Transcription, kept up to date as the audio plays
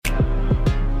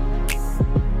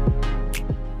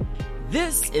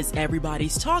This is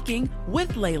Everybody's Talking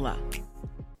with Layla.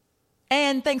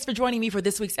 And thanks for joining me for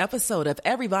this week's episode of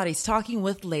Everybody's Talking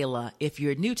with Layla. If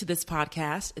you're new to this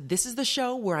podcast, this is the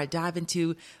show where I dive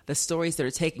into the stories that are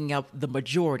taking up the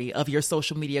majority of your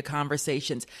social media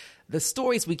conversations, the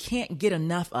stories we can't get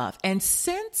enough of. And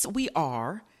since we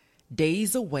are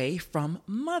days away from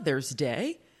Mother's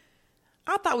Day,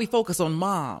 I thought we'd focus on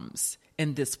moms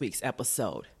in this week's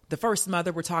episode. The first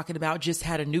mother we're talking about just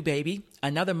had a new baby,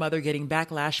 another mother getting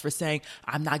backlash for saying,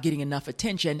 I'm not getting enough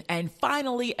attention, and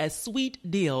finally a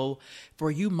sweet deal for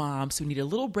you moms who need a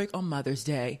little break on Mother's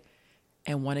Day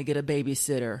and want to get a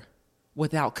babysitter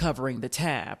without covering the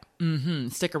tab.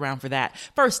 Stick around for that.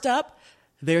 First up,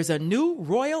 there's a new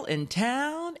royal in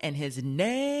town, and his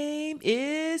name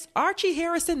is Archie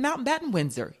Harrison Mountbatten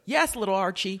Windsor. Yes, little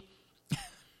Archie.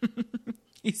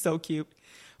 He's so cute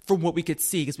from what we could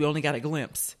see because we only got a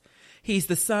glimpse. He's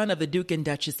the son of the Duke and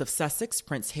Duchess of Sussex,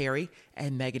 Prince Harry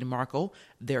and Meghan Markle,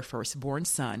 their firstborn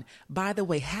son. By the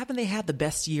way, haven't they had the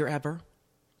best year ever?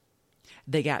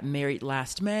 They got married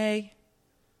last May.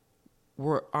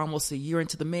 We're almost a year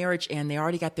into the marriage, and they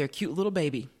already got their cute little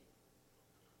baby.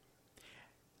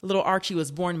 Little Archie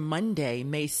was born Monday,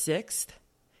 May 6th.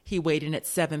 He weighed in at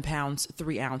 7 pounds,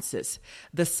 3 ounces.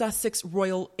 The Sussex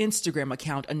Royal Instagram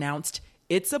account announced,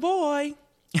 "It's a boy."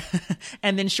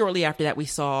 And then shortly after that, we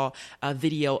saw a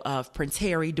video of Prince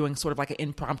Harry doing sort of like an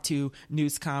impromptu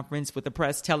news conference with the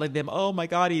press, telling them, oh my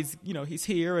God, he's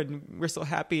here and we're so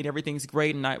happy and everything's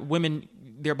great. And women,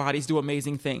 their bodies do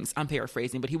amazing things. I'm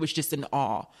paraphrasing, but he was just in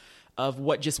awe of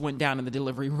what just went down in the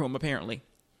delivery room, apparently.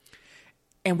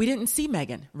 And we didn't see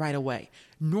Meghan right away.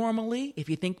 Normally, if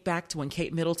you think back to when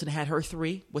Kate Middleton had her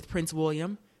 3 with Prince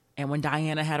William and when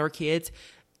Diana had her kids,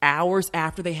 hours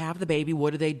after they have the baby,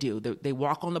 what do? They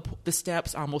walk on the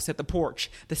steps, almost at the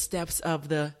porch, the steps of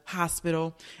the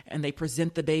hospital, and they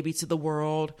present the baby to the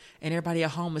world. And everybody at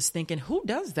home is thinking, who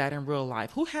does that in real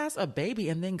life? Who has a baby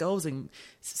and then goes and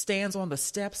stands on the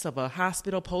steps of a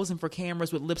hospital posing for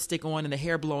cameras with lipstick on and the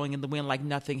hair blowing in the wind like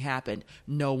nothing happened?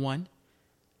 No one.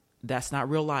 That's not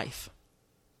real life.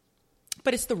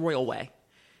 But it's the royal way.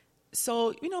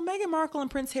 So, Meghan Markle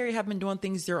and Prince Harry have been doing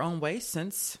things their own way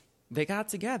since they got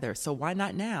together. So why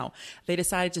not now? They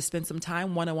decided to spend some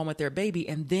time one-on-one with their baby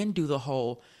and then do the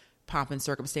whole pomp and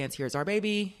circumstance. Here's our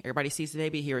baby. Everybody sees the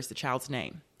baby. Here's the child's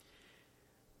name.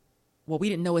 Well, we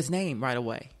didn't know his name right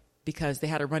away because they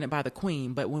had to run it by the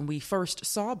Queen. But when we first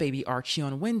saw baby Archie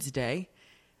on Wednesday,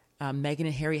 Meghan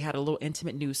and Harry had a little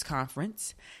intimate news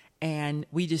conference, and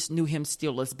we just knew him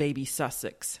still as baby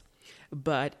Sussex.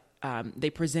 But they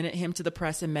presented him to the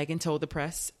press, and Meghan told the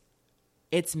press,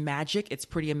 it's magic. It's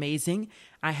pretty amazing.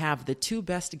 I have the 2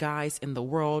 best guys in the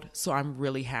world, so I'm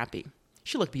really happy.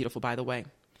 She looked beautiful, by the way.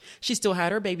 She still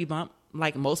had her baby bump,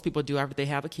 like most people do after they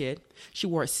have a kid. She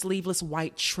wore a sleeveless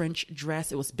white trench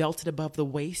dress. It was belted above the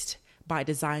waist by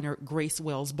designer Grace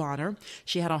Wells Bonner.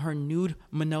 She had on her nude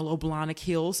Manolo Blahnik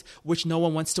heels, which no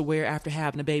one wants to wear after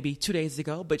having a baby 2 days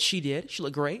ago, but she did. She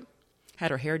looked great.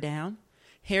 Had her hair down.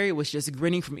 Harry was just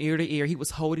grinning from ear to ear. He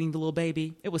was holding the little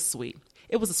baby. It was sweet.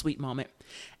 It was a sweet moment.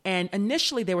 And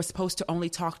initially, they were supposed to only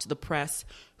talk to the press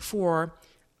for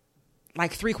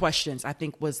like 3 questions, I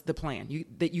think was the plan. You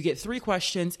get 3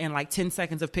 questions and like 10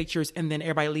 seconds of pictures, and then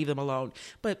everybody leave them alone.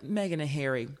 But Meghan and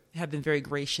Harry have been very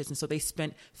gracious, and so they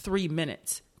spent 3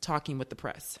 minutes talking with the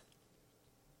press.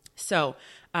 So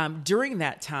during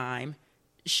that time,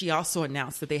 she also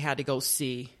announced that they had to go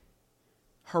see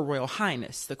Her Royal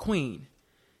Highness, the Queen.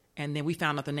 And then we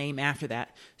found out the name after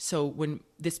that. So when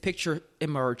this picture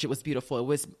emerged, it was beautiful. It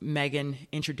was Meghan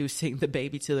introducing the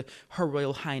baby to Her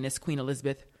Royal Highness, Queen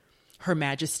Elizabeth, Her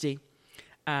Majesty.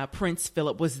 Prince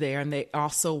Philip was there, and they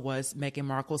also was Meghan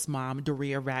Markle's mom,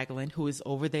 Doria Ragland, who is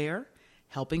over there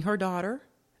helping her daughter.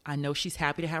 I know she's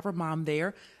happy to have her mom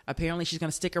there. Apparently, she's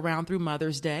going to stick around through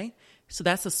Mother's Day. So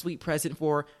that's a sweet present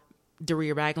for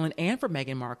Doria Ragland and for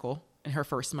Meghan Markle and her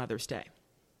first Mother's Day.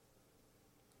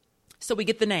 So we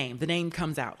get the name. The name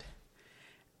comes out.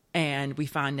 And we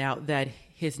find out that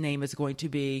his name is going to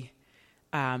be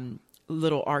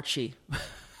Little Archie.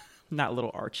 Not Little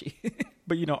Archie,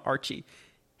 but Archie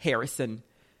Harrison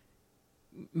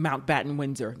Mountbatten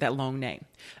Windsor, that long name.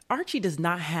 Archie does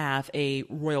not have a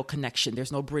royal connection.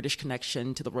 There's no British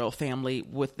connection to the royal family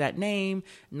with that name.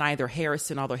 Neither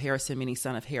Harrison, although Harrison meaning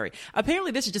son of Harry.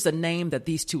 Apparently, this is just a name that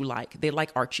these two like. They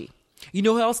like Archie. You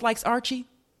know who else likes Archie?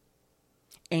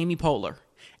 Amy Poehler.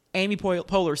 Amy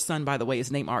Poehler's son, by the way,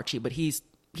 is named Archie, but he's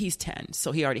 10,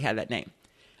 so he already had that name.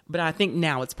 But I think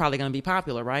now it's probably going to be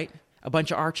popular, right? A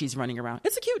bunch of Archies running around.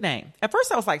 It's a cute name. At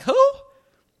first I was like, who?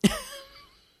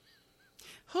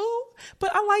 Who?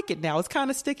 But I like it now. It's kind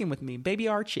of sticking with me. Baby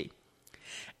Archie.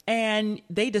 And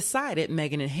they decided,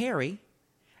 Meghan and Harry,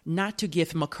 not to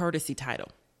give him a courtesy title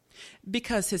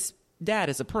because his dad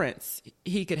is a prince.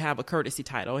 He could have a courtesy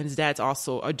title, and his dad's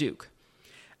also a duke.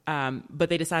 But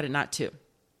they decided not to.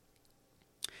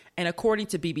 And according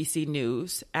to BBC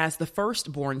News, as the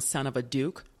firstborn son of a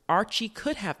duke, Archie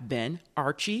could have been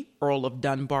Archie, Earl of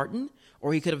Dunbarton,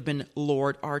 or he could have been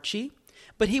Lord Archie,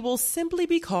 but he will simply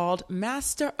be called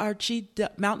Master Archie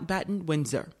Mountbatten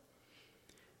Windsor.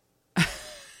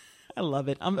 I love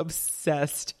it. I'm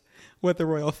obsessed with the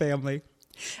royal family.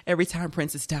 Every time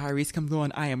Princess Diaries comes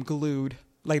on, I am glued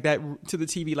like that to the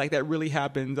TV, like that really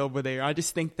happens over there. I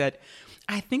just think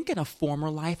in a former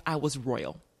life, I was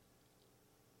royal.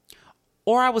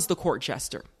 Or I was the court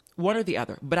jester, one or the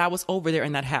other. But I was over there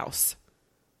in that house,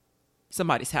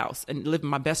 somebody's house, and living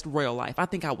my best royal life. I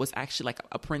think I was actually like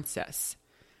a princess.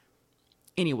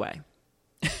 Anyway,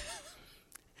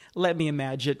 let me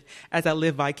imagine as I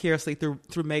live vicariously through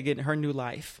Meghan and her new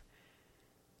life.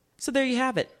 So there you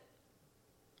have it.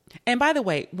 And by the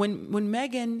way, when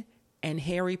Meghan and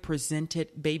Harry presented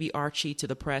baby Archie to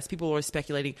the press, people were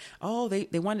speculating, oh, they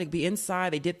wanted to be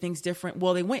inside. They did things different.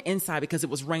 Well, they went inside because it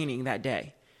was raining that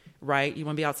day, right? You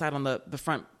want to be outside on the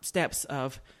front steps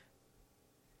of,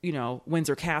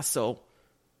 Windsor Castle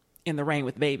in the rain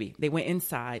with baby. They went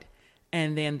inside,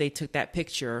 and then they took that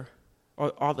picture,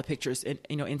 or all the pictures,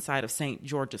 inside of St.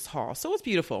 George's Hall. So it was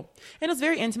beautiful. And it was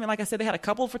very intimate. Like I said, they had a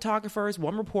couple of photographers,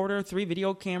 one reporter, 3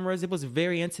 video cameras. It was a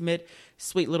very intimate,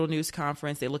 sweet little news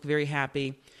conference. They looked very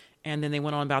happy. And then they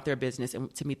went on about their business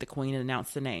to meet the Queen and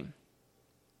announce the name.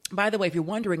 By the way, if you're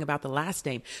wondering about the last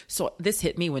name, so this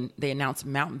hit me when they announced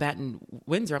Mountbatten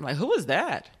Windsor. I'm like, who is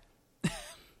that?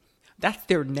 That's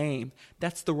their name.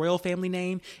 That's the royal family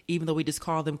name, even though we just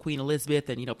call them Queen Elizabeth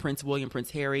and, Prince William, Prince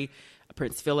Harry,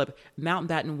 Prince Philip.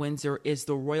 Mountbatten Windsor is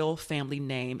the royal family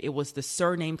name. It was the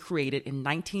surname created in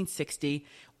 1960,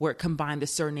 where it combined the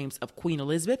surnames of Queen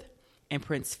Elizabeth and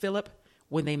Prince Philip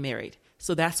when they married.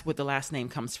 So that's where the last name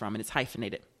comes from, and it's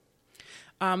hyphenated.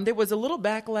 There was a little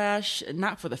backlash,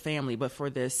 not for the family, but for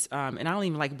this. And I don't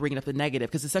even like bringing up the negative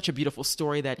because it's such a beautiful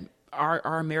story that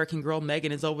our American girl,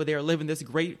 Meghan, is over there living this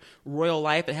great royal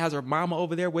life and has her mama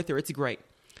over there with her. It's great.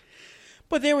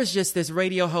 But there was just this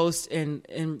radio host and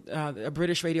a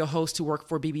British radio host who worked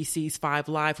for BBC's 5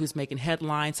 Live who's making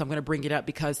headlines. So I'm going to bring it up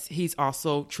because he's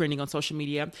also trending on social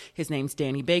media. His name's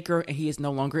Danny Baker, and he is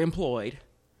no longer employed.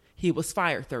 He was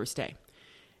fired Thursday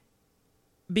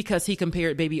because he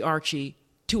compared baby Archie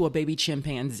to a baby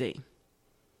chimpanzee.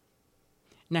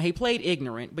 Now, he played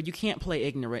ignorant, but you can't play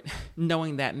ignorant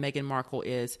knowing that Meghan Markle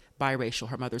is biracial.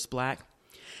 Her mother's black.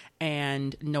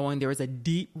 And knowing there is a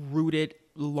deep-rooted,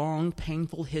 long,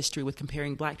 painful history with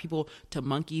comparing black people to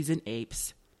monkeys and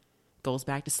apes. Goes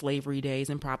back to slavery days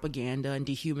and propaganda and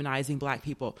dehumanizing black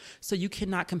people. So you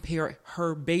cannot compare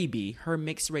her baby, her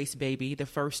mixed-race baby, the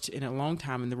first in a long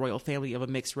time in the royal family of a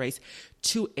mixed race,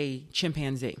 to a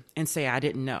chimpanzee and say, I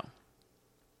didn't know.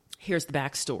 Here's the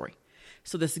backstory.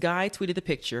 So this guy tweeted the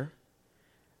picture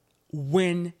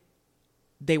when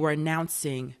they were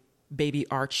announcing baby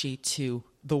Archie to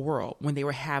the world, when they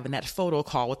were having that photo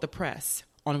call with the press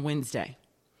on Wednesday.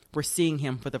 We're seeing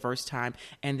him for the first time,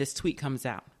 and this tweet comes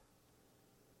out.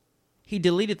 He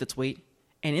deleted the tweet,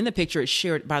 and in the picture it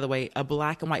shared, by the way, a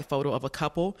black and white photo of a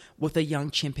couple with a young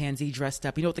chimpanzee dressed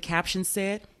up. You know what the caption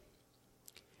said?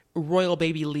 Royal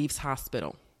baby leaves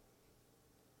hospital.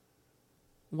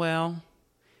 Well,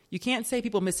 you can't say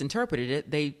people misinterpreted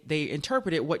it. They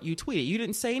interpreted what you tweeted. You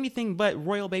didn't say anything but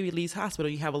royal baby leaves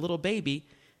hospital. You have a little baby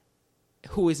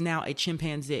who is now a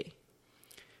chimpanzee.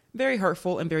 Very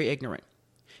hurtful and very ignorant.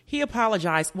 He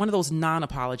apologized. One of those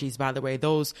non-apologies, by the way,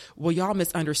 those, well, y'all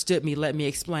misunderstood me. Let me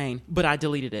explain. But I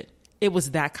deleted it. It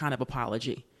was that kind of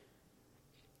apology.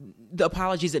 The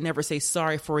apologies that never say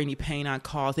sorry for any pain I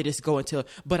caused. They just go into,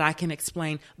 but I can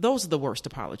explain. Those are the worst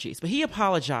apologies. But he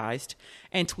apologized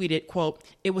and tweeted, quote,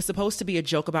 it was supposed to be a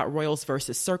joke about royals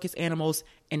versus circus animals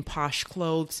in posh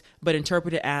clothes, but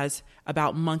interpreted as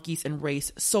about monkeys and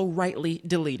race, so rightly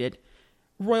deleted.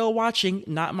 Royal watching,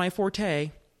 not my forte.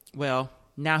 Well,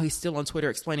 now he's still on Twitter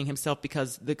explaining himself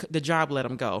because the job let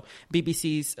him go.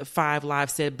 BBC's 5 Live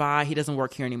said bye. He doesn't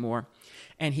work here anymore.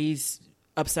 And he's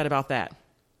upset about that.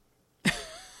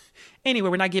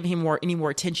 Anyway, we're not giving him any more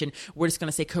attention. We're just going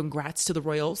to say congrats to the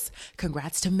royals.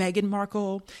 Congrats to Meghan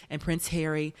Markle and Prince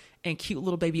Harry and cute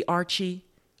little baby Archie.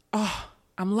 Oh,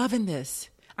 I'm loving this.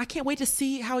 I can't wait to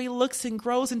see how he looks and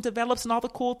grows and develops and all the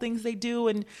cool things they do.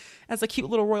 And as a cute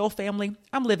little royal family,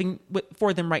 I'm living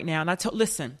for them right now. And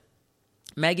listen,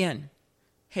 Meghan,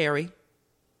 Harry,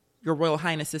 your royal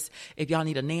highnesses, if y'all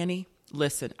need a nanny,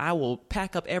 Listen, I will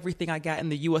pack up everything I got in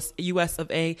the US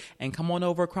of A and come on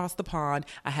over across the pond.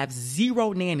 I have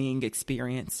zero nannying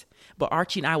experience, but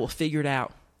Archie and I will figure it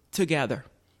out together.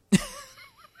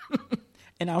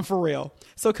 And I'm for real.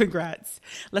 So congrats.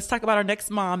 Let's talk about our next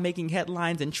mom making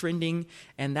headlines and trending,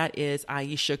 and that is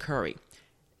Ayesha Curry.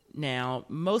 Now,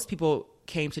 most people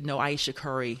came to know Ayesha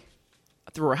Curry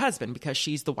through her husband because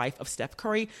she's the wife of Steph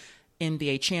Curry,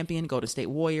 NBA champion, Golden State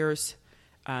Warriors.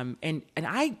 And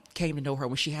I came to know her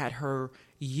when she had her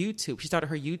YouTube. She started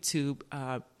her YouTube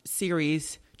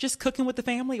series, just cooking with the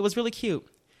family. It was really cute,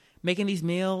 making these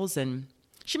meals, and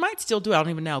she might still do it. I don't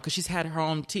even know, because she's had her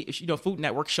own Food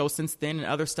Network show since then and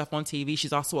other stuff on TV.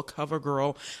 She's also a cover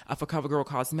girl for CoverGirl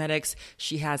Cosmetics.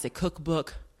 She has a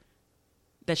cookbook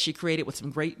that she created with some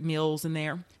great meals in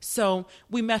there. So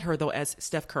we met her, though, as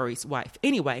Steph Curry's wife.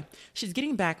 Anyway, she's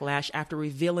getting backlash after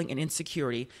revealing an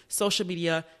insecurity. Social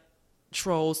media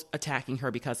trolls attacking her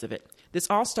because of it. This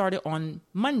all started on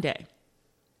Monday,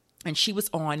 and she was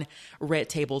on Red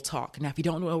Table Talk. Now, if you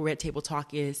don't know what Red Table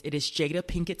Talk is, it is Jada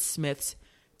Pinkett Smith's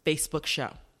Facebook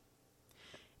show.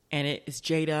 And it is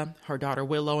Jada, her daughter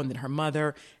Willow, and then her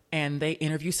mother, and they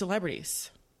interview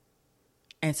celebrities.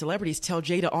 And celebrities tell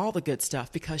Jada all the good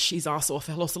stuff because she's also a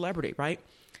fellow celebrity, right?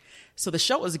 So the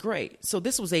show was great. So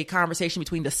this was a conversation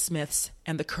between the Smiths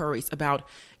and the Currys about,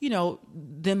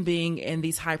 them being in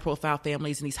these high-profile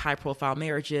families and these high-profile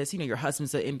marriages. Your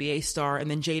husband's an NBA star.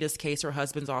 And then Jada's case, her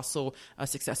husband's also a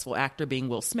successful actor, being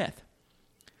Will Smith.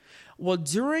 Well,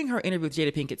 during her interview with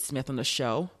Jada Pinkett Smith on the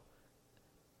show,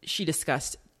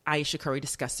 Ayesha Curry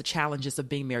discussed the challenges of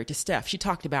being married to Steph. She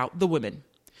talked about the women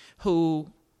who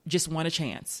just want a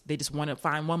chance. They just want to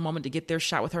find one moment to get their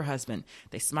shot with her husband.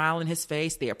 They smile in his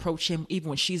face. They approach him even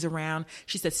when she's around.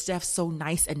 She said, Steph's so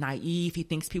nice and naive. He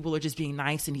thinks people are just being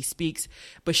nice and he speaks.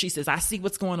 But she says, I see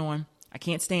what's going on. I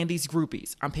can't stand these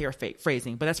groupies. I'm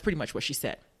paraphrasing, but that's pretty much what she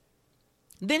said.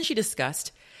 Then she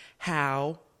discussed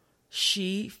how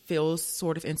she feels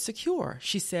sort of insecure.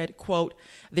 She said, quote,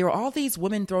 there are all these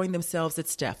women throwing themselves at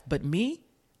Steph, but me,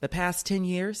 the past 10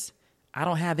 years, I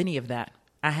don't have any of that.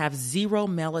 I have zero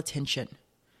male attention.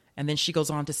 And then she goes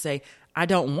on to say, I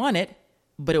don't want it,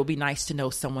 but it would be nice to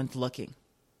know someone's looking.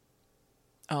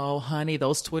 Oh, honey,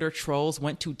 those Twitter trolls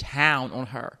went to town on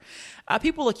her.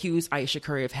 People accuse Ayesha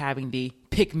Curry of having the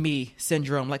pick me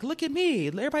syndrome. Like, look at me.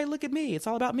 Everybody look at me. It's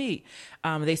all about me.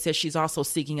 They said she's also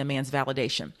seeking a man's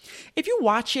validation. If you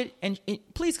watch it, and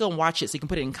please go and watch it so you can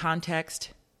put it in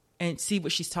context and see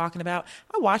what she's talking about.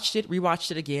 I watched it, rewatched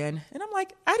it again, and I'm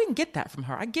like, I didn't get that from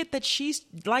her. I get that she's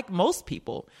like most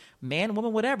people, man,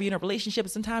 woman, whatever, you're in a relationship,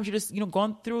 and sometimes you're just,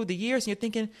 going through the years and you're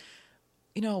thinking,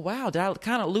 wow, did I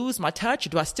kind of lose my touch? Or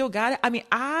do I still got it? I mean,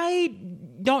 I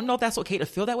don't know if that's okay to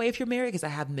feel that way if you're married, because I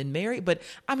haven't been married, but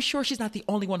I'm sure she's not the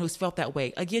only one who's felt that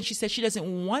way. Again, she said she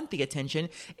doesn't want the attention.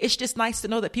 It's just nice to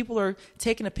know that people are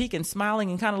taking a peek and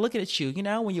smiling and kind of looking at you,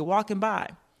 when you're walking by.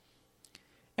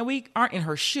 And we aren't in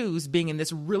her shoes being in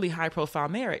this really high profile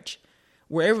marriage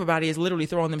where everybody is literally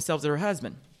throwing themselves at her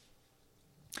husband.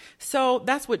 So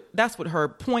that's what her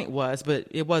point was, but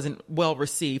it wasn't well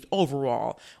received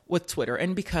overall with Twitter.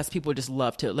 And because people just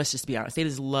love to, let's just be honest, they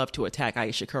just love to attack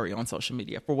Ayesha Curry on social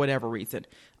media for whatever reason.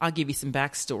 I'll give you some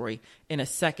backstory in a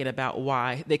second about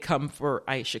why they come for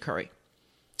Ayesha Curry.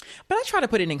 But I try to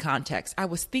put it in context. I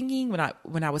was thinking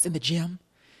when I was in the gym,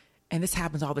 and this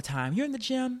happens all the time. You're in the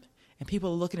gym and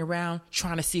people are looking around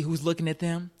trying to see who's looking at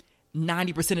them.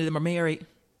 90% of them are married.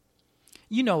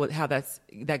 You know how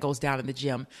that goes down in the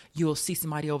gym. You'll see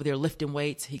somebody over there lifting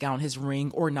weights. He got on his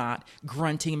ring or not,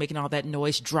 grunting, making all that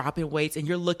noise, dropping weights. And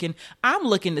I'm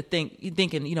looking to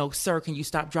thinking, sir, can you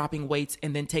stop dropping weights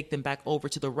and then take them back over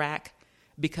to the rack?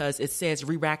 Because it says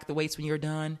re-rack the weights when you're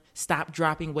done. Stop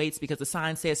dropping weights because the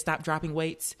sign says stop dropping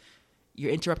weights.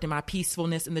 You're interrupting my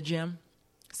peacefulness in the gym.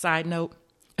 Side note.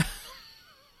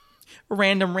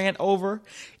 Random rant over.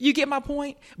 You get my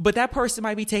point? But that person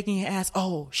might be taking it as,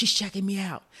 oh, she's checking me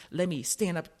out. Let me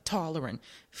stand up taller and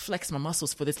flex my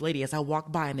muscles for this lady as I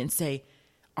walk by and then say,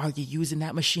 are you using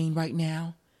that machine right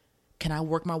now? Can I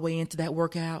work my way into that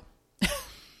workout?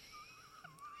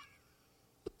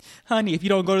 Honey, if you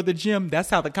don't go to the gym, that's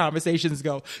how the conversations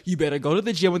go. You better go to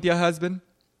the gym with your husband.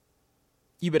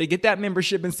 You better get that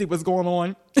membership and see what's going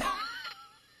on.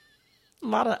 A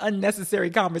lot of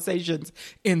unnecessary conversations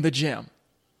in the gym.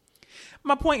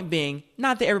 My point being,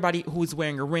 not that everybody who's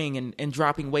wearing a ring and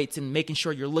dropping weights and making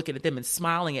sure you're looking at them and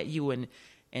smiling at you and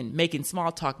making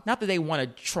small talk, not that they want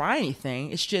to try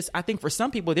anything. It's just, I think for some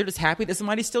people, they're just happy that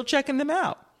somebody's still checking them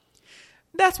out.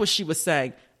 That's what she was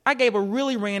saying. I gave a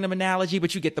really random analogy,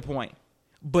 but you get the point.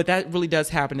 But that really does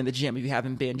happen in the gym if you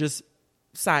haven't been. Just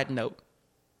side note.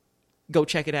 Go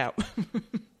check it out.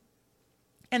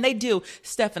 And they do.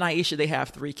 Steph and Aisha, they have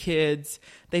 3 kids.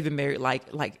 They've been married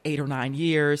like 8 or 9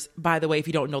 years. By the way, if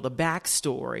you don't know the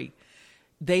backstory,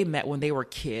 they met when they were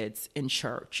kids in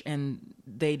church, and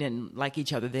they didn't like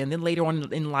each other then. Then later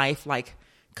on in life, like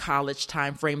college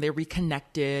time frame, they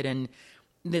reconnected, and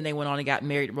then they went on and got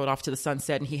married and rode off to the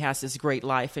sunset, and he has this great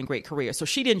life and great career. So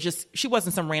she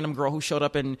wasn't some random girl who showed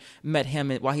up and met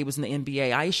him while he was in the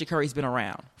NBA. Aisha Curry's been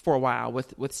around for a while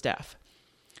with Steph.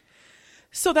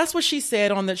 So that's what she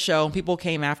said on the show. People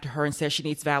came after her and said she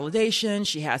needs validation.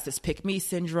 She has this pick-me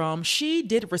syndrome. She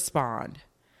did respond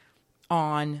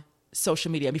on social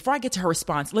media. Before I get to her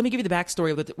response, let me give you the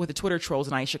backstory with the Twitter trolls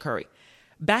and Aisha Curry.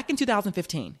 Back in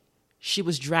 2015, she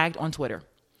was dragged on Twitter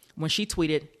when she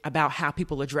tweeted about how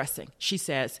people are dressing. She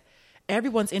says,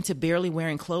 "Everyone's into barely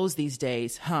wearing clothes these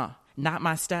days, huh? Not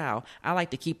my style. I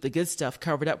like to keep the good stuff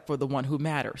covered up for the one who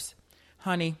matters."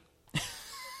 Honey,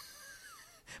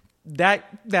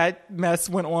 that mess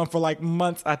went on for like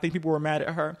months. I think people were mad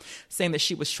at her, saying that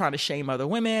she was trying to shame other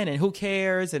women, and who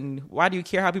cares, and why do you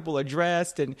care how people are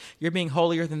dressed, and you're being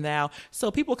holier than thou. So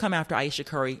people come after Aisha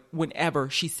Curry whenever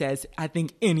she says, I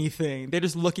think, anything. They're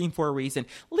just looking for a reason.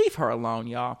 Leave her alone,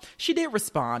 y'all. She did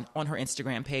respond on her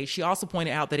Instagram page. She also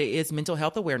pointed out that it is Mental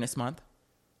Health Awareness Month.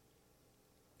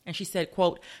 And she said,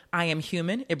 quote, "I am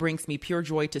human. It brings me pure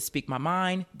joy to speak my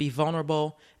mind, be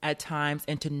vulnerable at times,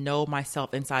 and to know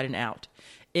myself inside and out.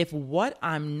 If what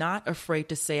I'm not afraid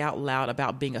to say out loud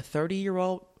about being a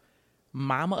 30-year-old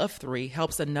mama of 3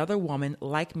 helps another woman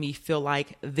like me feel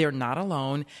like they're not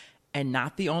alone and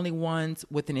not the only ones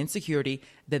with an insecurity,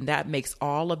 then that makes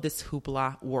all of this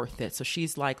hoopla worth it." So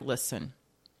she's like, listen,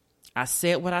 I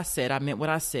said what I said. I meant what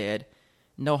I said.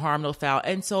 No harm, no foul.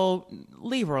 And so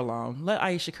leave her alone. Let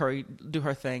Aisha Curry do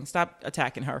her thing. Stop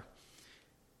attacking her.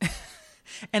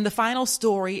 And the final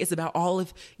story is about all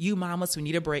of you mamas who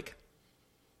need a break.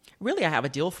 Really, I have a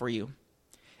deal for you.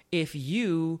 If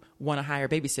you want to hire a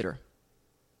babysitter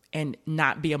and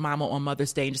not be a mama on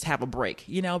Mother's Day and just have a break,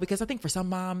 because I think for some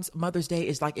moms, Mother's Day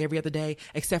is like every other day,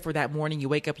 except for that morning you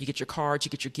wake up, you get your cards, you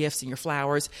get your gifts and your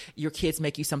flowers, your kids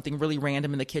make you something really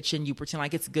random in the kitchen, you pretend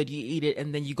like it's good, you eat it,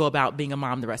 and then you go about being a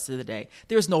mom the rest of the day.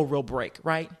 There's no real break,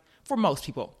 right? For most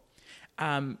people.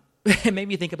 It made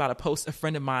me think about a post a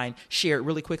friend of mine shared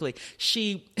really quickly.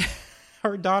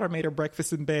 Her daughter made her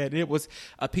breakfast in bed. It was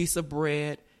a piece of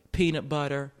bread, peanut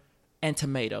butter, and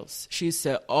tomatoes. She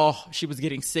said, she was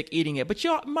getting sick eating it. But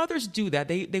y'all, mothers do that.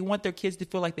 They want their kids to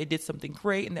feel like they did something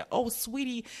great. And they're,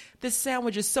 sweetie, this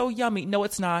sandwich is so yummy. No,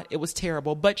 it's not. It was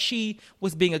terrible. But she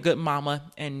was being a good mama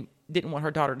and didn't want her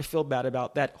daughter to feel bad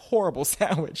about that horrible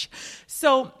sandwich.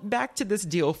 So back to this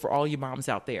deal for all you moms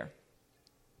out there.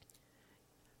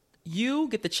 You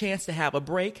get the chance to have a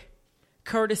break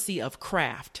courtesy of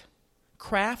Kraft.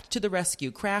 Kraft to the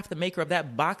rescue. Kraft, the maker of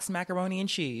that boxed macaroni and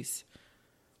cheese.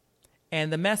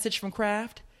 And the message from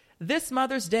Kraft, this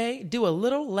Mother's Day, do a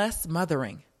little less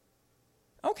mothering.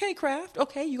 Okay, Kraft.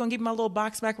 Okay, you're going to give me my little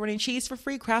box macaroni and cheese for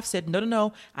free? Kraft said,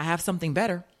 no, I have something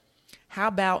better. How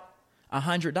about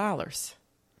 $100?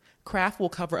 Kraft will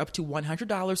cover up to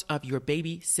 $100 of your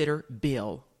babysitter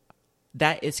bill.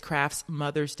 That is Kraft's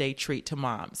Mother's Day treat to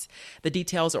moms. The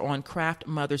details are on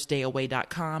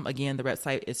craftmothersdayaway.com. Again, the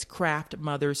website is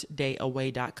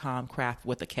craftmothersdayaway.com. Kraft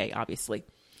with a K, obviously.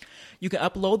 You can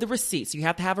upload the receipts. You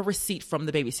have to have a receipt from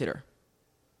the babysitter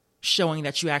showing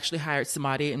that you actually hired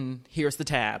somebody, and here's the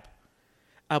tab.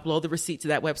 Upload the receipt to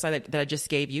that website that I just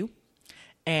gave you,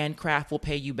 and Kraft will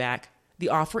pay you back. The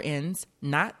offer ends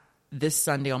not this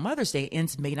Sunday on Mother's Day. It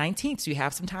ends May 19th, so you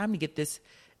have some time to get this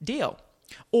deal.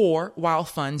 Or while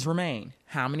funds remain.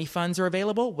 How many funds are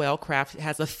available? Well, Kraft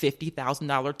has a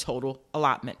 $50,000 total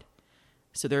allotment.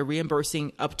 So they're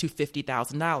reimbursing up to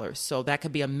 $50,000. So that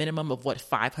could be a minimum of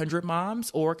 500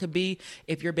 moms, or it could be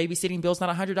if your babysitting bill's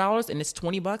not $100 and it's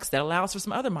 $20, that allows for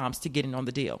some other moms to get in on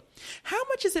the deal. How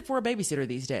much is it for a babysitter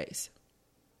these days?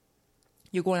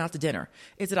 You're going out to dinner.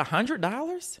 Is it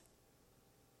 $100?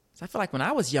 So I feel like when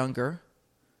I was younger,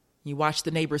 you watched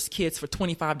the neighbor's kids for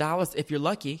 $25 if you're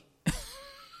lucky.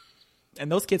 And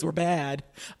those kids were bad.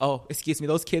 Oh, excuse me.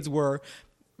 Those kids were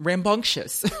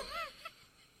rambunctious.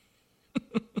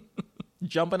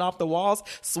 Jumping off the walls,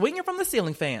 swinging from the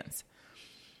ceiling fans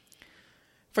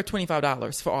for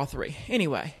 $25 for all 3.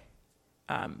 Anyway,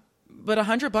 but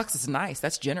 $100 is nice.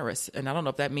 That's generous. And I don't know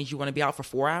if that means you want to be out for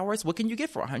 4 hours. What can you get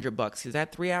for $100? Is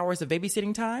that 3 hours of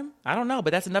babysitting time? I don't know,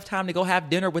 but that's enough time to go have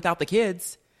dinner without the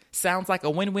kids. Sounds like a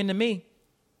win-win to me.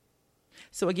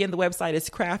 So again, the website is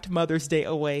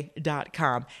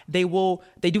craftmothersdayaway.com.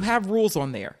 They do have rules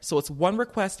on there. So it's one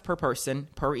request per person,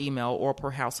 per email, or per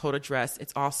household address.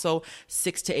 It's also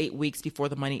 6 to 8 weeks before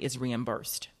the money is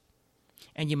reimbursed.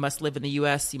 And you must live in the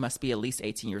U.S. You must be at least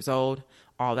 18 years old,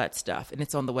 all that stuff. And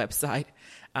it's on the website.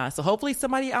 So hopefully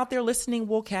somebody out there listening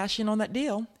will cash in on that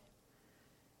deal.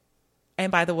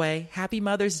 And by the way, happy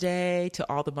Mother's Day to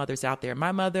all the mothers out there.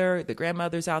 My mother, the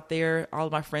grandmothers out there, all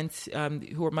of my friends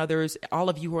who are mothers, all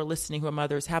of you who are listening who are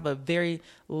mothers, have a very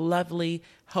lovely,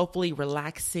 hopefully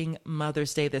relaxing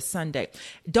Mother's Day this Sunday.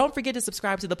 Don't forget to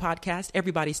subscribe to the podcast,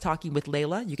 Everybody's Talking with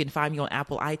Layla. You can find me on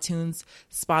Apple iTunes,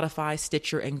 Spotify,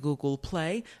 Stitcher, and Google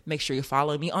Play. Make sure you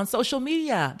follow me on social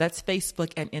media. That's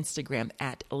Facebook and Instagram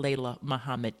at Layla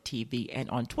Muhammad TV, and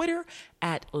on Twitter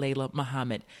at Layla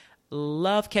Muhammad.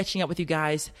 Love catching up with you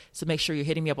guys. So make sure you're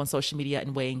hitting me up on social media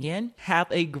and weighing in.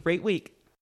 Have a great week.